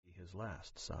his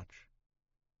last such.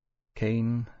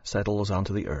 Cain settles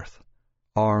onto the earth,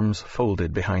 arms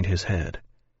folded behind his head.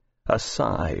 A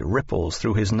sigh ripples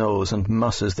through his nose and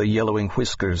musses the yellowing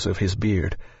whiskers of his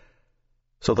beard.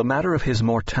 So the matter of his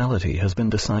mortality has been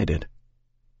decided.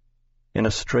 In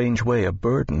a strange way, a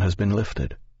burden has been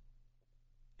lifted.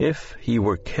 If he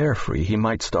were carefree, he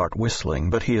might start whistling,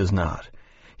 but he is not.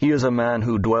 He is a man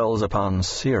who dwells upon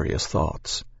serious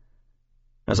thoughts.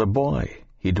 As a boy,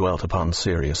 he dwelt upon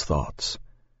serious thoughts.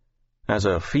 As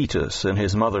a fetus in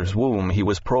his mother's womb, he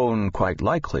was prone, quite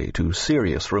likely, to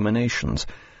serious ruminations,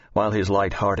 while his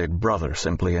light-hearted brother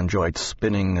simply enjoyed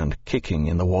spinning and kicking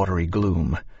in the watery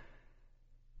gloom.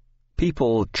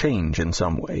 People change in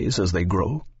some ways as they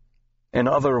grow. In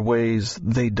other ways,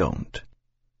 they don't.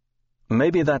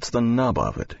 Maybe that's the nub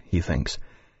of it, he thinks.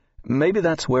 Maybe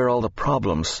that's where all the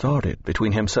problems started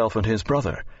between himself and his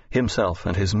brother, himself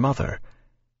and his mother,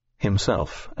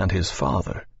 himself and his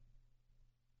father.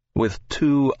 With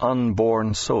two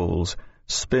unborn souls,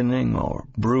 spinning or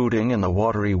brooding in the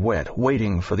watery wet,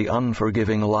 waiting for the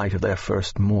unforgiving light of their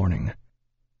first morning.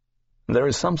 There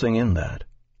is something in that.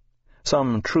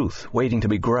 Some truth waiting to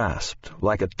be grasped,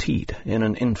 like a teat in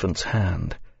an infant's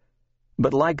hand.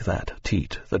 But like that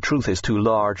teat, the truth is too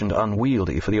large and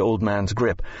unwieldy for the old man's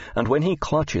grip, and when he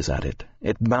clutches at it,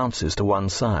 it bounces to one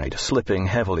side, slipping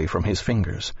heavily from his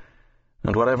fingers.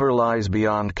 And whatever lies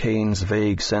beyond Cain's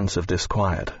vague sense of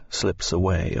disquiet slips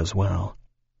away as well.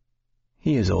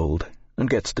 He is old and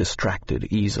gets distracted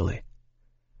easily.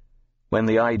 When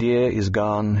the idea is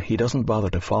gone, he doesn't bother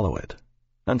to follow it,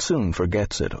 and soon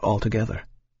forgets it altogether.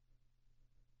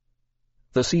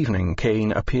 This evening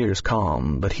Cain appears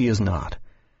calm, but he is not.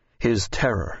 His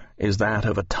terror is that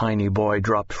of a tiny boy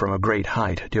dropped from a great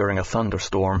height during a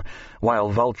thunderstorm, while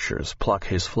vultures pluck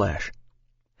his flesh.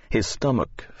 His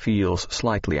stomach feels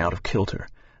slightly out of kilter,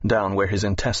 down where his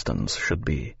intestines should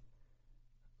be.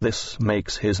 This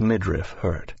makes his midriff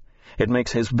hurt. It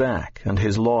makes his back and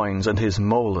his loins and his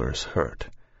molars hurt.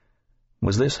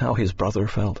 Was this how his brother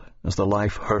felt, as the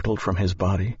life hurtled from his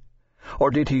body?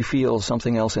 Or did he feel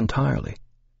something else entirely?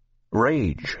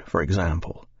 Rage, for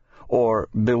example, or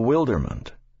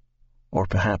bewilderment, or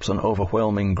perhaps an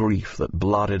overwhelming grief that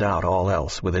blotted out all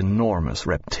else with enormous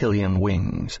reptilian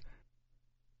wings.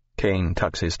 Cain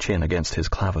tucks his chin against his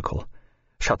clavicle,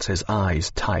 shuts his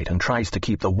eyes tight, and tries to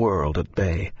keep the world at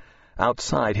bay.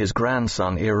 Outside, his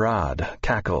grandson Irad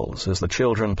cackles as the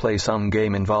children play some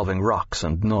game involving rocks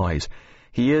and noise.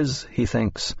 He is, he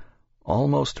thinks,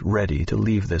 almost ready to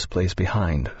leave this place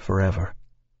behind forever.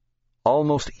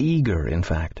 Almost eager, in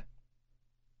fact.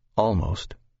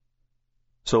 Almost.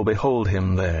 So behold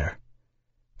him there,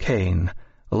 Cain,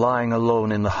 lying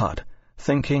alone in the hut,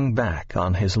 thinking back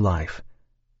on his life,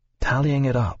 tallying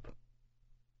it up,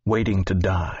 waiting to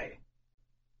die.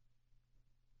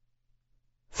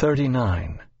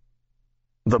 39.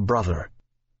 The Brother.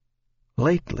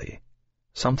 Lately,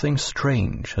 something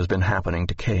strange has been happening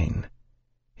to Cain.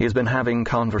 He has been having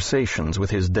conversations with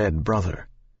his dead brother.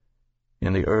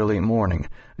 In the early morning,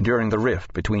 during the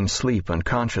rift between sleep and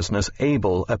consciousness,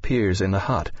 Abel appears in the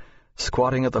hut,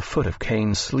 squatting at the foot of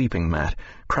Cain's sleeping mat,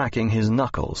 cracking his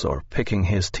knuckles or picking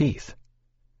his teeth.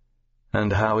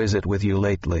 "And how is it with you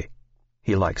lately?"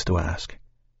 he likes to ask.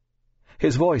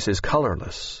 His voice is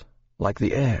colorless, like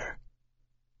the air.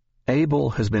 Abel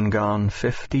has been gone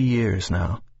 50 years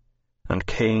now, and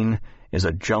Cain is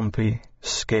a jumpy,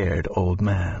 scared old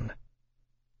man.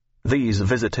 These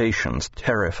visitations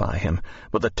terrify him,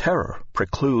 but the terror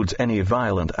precludes any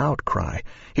violent outcry.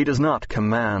 He does not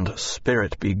command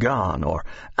 "Spirit, be gone," or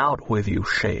 "Out with you,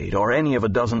 shade," or any of a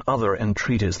dozen other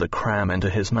entreaties that cram into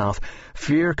his mouth.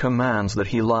 Fear commands that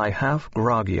he lie half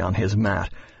groggy on his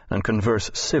mat and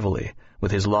converse civilly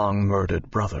with his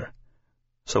long-murdered brother.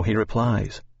 So he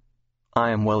replies, "I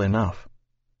am well enough."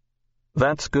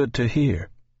 "That's good to hear,"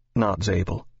 nods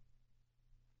Abel.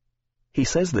 He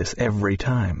says this every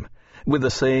time, with the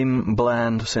same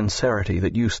bland sincerity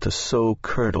that used to so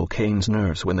curdle Cain's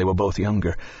nerves when they were both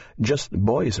younger, just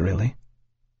boys really,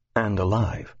 and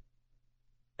alive.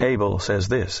 Abel says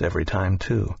this every time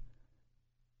too.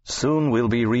 "Soon we'll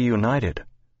be reunited.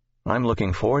 I'm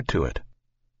looking forward to it."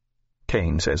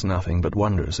 Cain says nothing but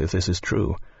wonders if this is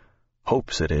true,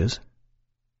 hopes it is,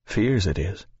 fears it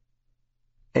is.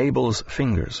 Abel's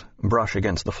fingers brush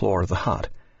against the floor of the hut,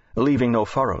 leaving no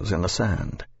furrows in the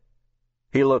sand.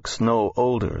 He looks no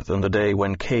older than the day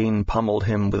when Cain pummeled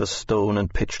him with a stone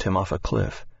and pitched him off a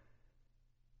cliff.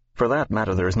 For that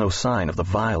matter, there is no sign of the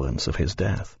violence of his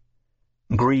death.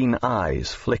 Green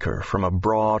eyes flicker from a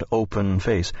broad, open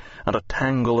face, and a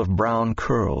tangle of brown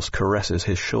curls caresses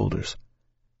his shoulders.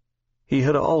 He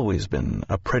had always been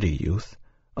a pretty youth,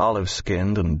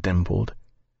 olive-skinned and dimpled.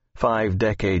 5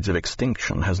 decades of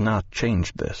extinction has not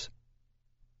changed this.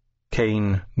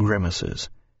 Cain grimaces.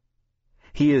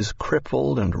 He is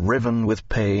crippled and riven with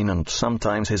pain, and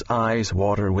sometimes his eyes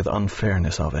water with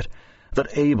unfairness of it,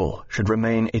 that Abel should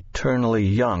remain eternally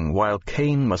young, while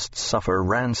Cain must suffer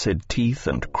rancid teeth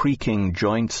and creaking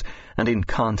joints and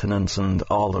incontinence and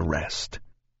all the rest.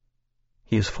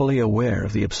 He is fully aware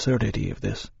of the absurdity of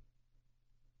this.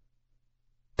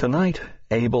 Tonight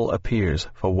Abel appears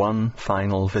for one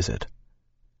final visit.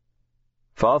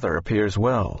 "Father appears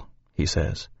well," he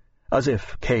says, as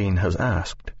if Cain has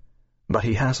asked. But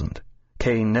he hasn't.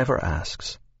 Cain never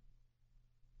asks.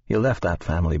 He left that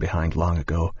family behind long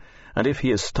ago, and if he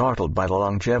is startled by the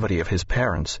longevity of his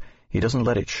parents, he doesn't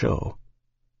let it show.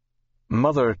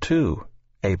 "Mother, too,"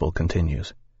 Abel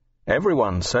continues.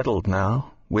 "Everyone's settled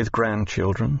now, with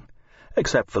grandchildren,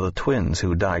 except for the twins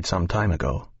who died some time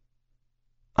ago."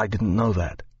 "I didn't know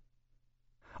that."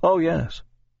 "Oh, yes.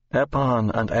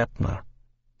 Epon and Etna.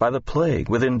 By the plague,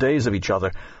 within days of each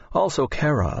other. Also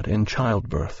Kerod in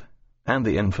childbirth. And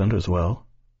the infant as well.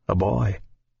 A boy."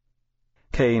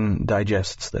 Cain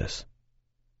digests this.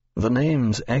 The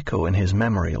names echo in his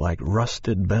memory like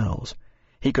rusted bells.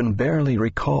 He can barely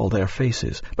recall their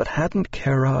faces, but hadn't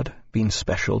Kerod been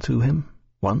special to him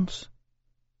once?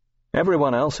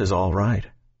 "Everyone else is all right,"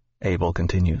 Abel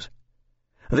continues.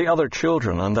 "The other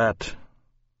children and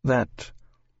that—"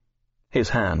 His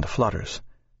hand flutters.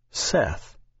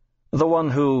 "Seth, the one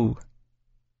who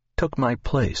took my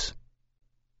place."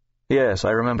 "Yes,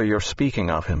 I remember your speaking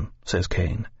of him," says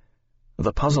Cain.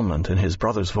 The puzzlement in his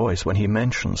brother's voice when he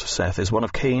mentions Seth is one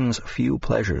of Cain's few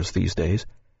pleasures these days.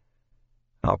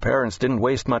 "Our parents didn't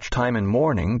waste much time in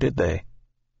mourning, did they?"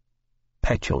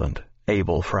 Petulant,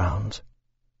 Abel frowns.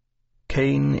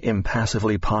 Cain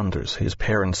impassively ponders his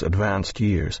parents' advanced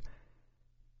years.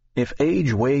 If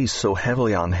age weighs so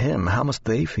heavily on him, how must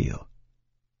they feel?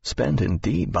 Spent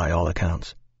indeed, by all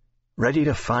accounts. Ready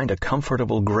to find a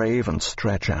comfortable grave and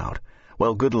stretch out.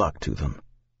 Well, good luck to them.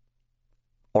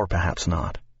 Or perhaps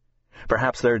not.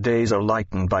 Perhaps their days are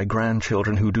lightened by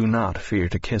grandchildren who do not fear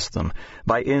to kiss them,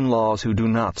 by in-laws who do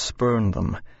not spurn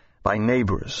them, by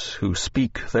neighbors who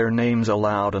speak their names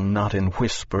aloud and not in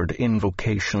whispered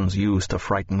invocations used to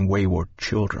frighten wayward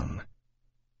children.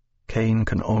 Cain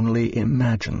can only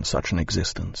imagine such an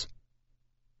existence.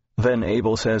 Then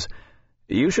Abel says,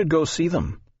 "You should go see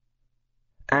them."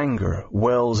 Anger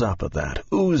wells up at that,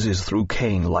 oozes through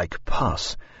Cain like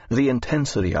pus. The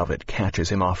intensity of it catches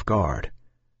him off guard.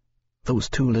 Those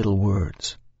 2 little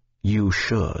words, "you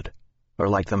should," are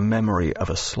like the memory of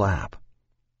a slap.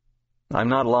 "I'm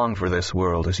not long for this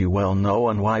world, as you well know,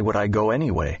 and why would I go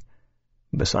anyway?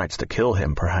 Besides to kill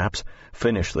him, perhaps,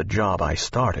 finish the job I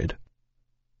started."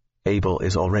 Abel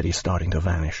is already starting to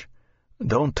vanish.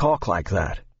 "Don't talk like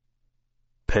that."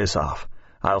 "Piss off.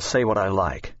 I'll say what I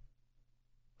like."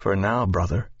 "For now,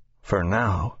 brother, for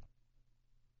now."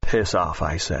 "Piss off,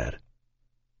 I said."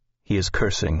 He is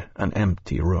cursing an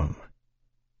empty room.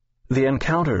 The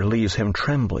encounter leaves him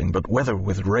trembling, but whether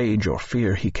with rage or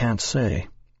fear he can't say.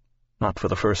 Not for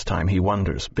the first time he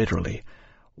wonders bitterly,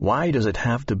 why does it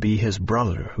have to be his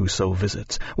brother who so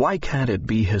visits? Why can't it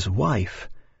be his wife?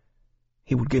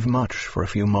 He would give much for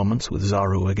a few moments with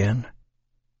Zaru again.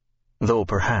 Though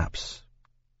perhaps,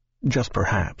 just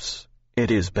perhaps, it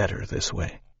is better this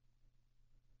way.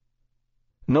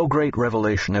 No great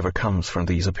revelation ever comes from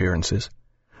these appearances.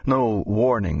 No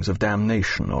warnings of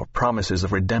damnation or promises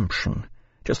of redemption.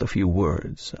 Just a few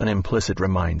words, an implicit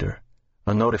reminder,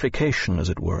 a notification, as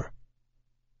it were.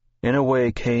 In a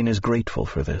way, Cain is grateful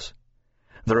for this.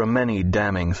 There are many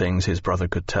damning things his brother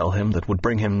could tell him that would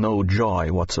bring him no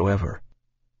joy whatsoever.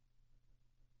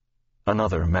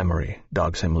 Another memory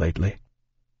dogs him lately.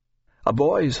 A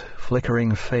boy's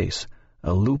flickering face,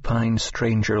 a lupine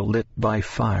stranger lit by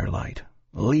firelight,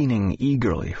 leaning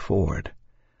eagerly forward.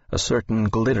 A certain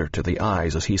glitter to the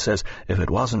eyes as he says, "If it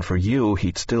wasn't for you,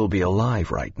 he'd still be alive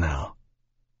right now."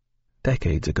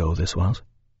 Decades ago this was.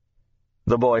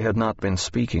 The boy had not been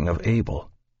speaking of Abel.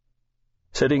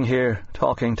 "Sitting here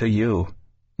talking to you,"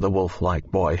 the wolf-like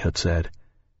boy had said,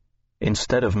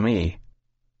 "instead of me."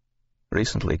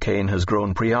 Recently Cain has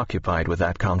grown preoccupied with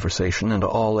that conversation and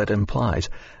all it implies.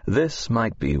 This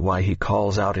might be why he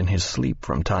calls out in his sleep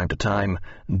from time to time,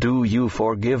 "Do you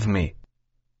forgive me?"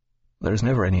 There's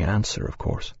never any answer, of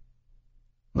course.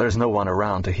 There's no one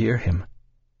around to hear him.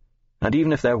 And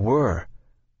even if there were,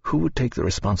 who would take the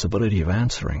responsibility of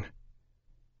answering?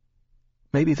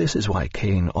 Maybe this is why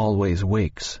Cain always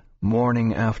wakes,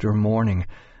 morning after morning,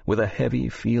 with a heavy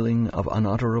feeling of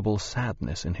unutterable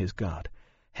sadness in his gut,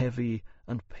 heavy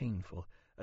and painful,